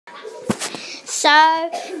So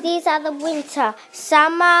these are the winter,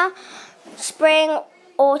 summer, spring,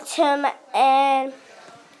 autumn, and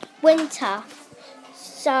winter.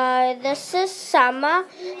 So this is summer.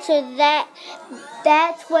 So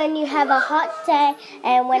that's when you have a hot day,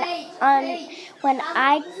 and when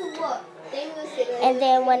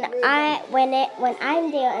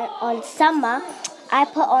I'm there on summer, I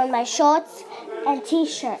put on my shorts and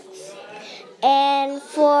t-shirts. And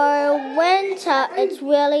for winter, it's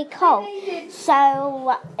really cold.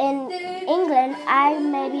 So in England, I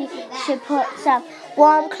maybe should put some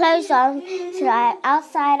warm clothes on so that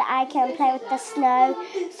outside I can play with the snow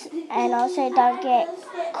and also don't get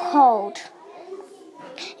cold.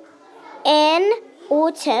 In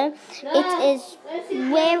autumn, it is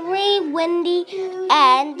very windy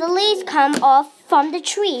and the leaves come off from the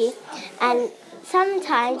tree. And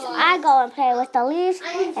sometimes I go and play with the leaves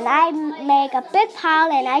and I make a big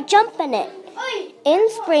pile and I jump in it. In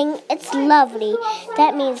spring, it's lovely.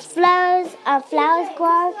 That means flowers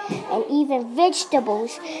grow and even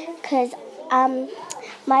vegetables. Because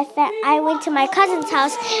I went to my cousin's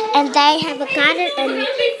house and they have a garden and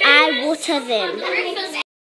I water them.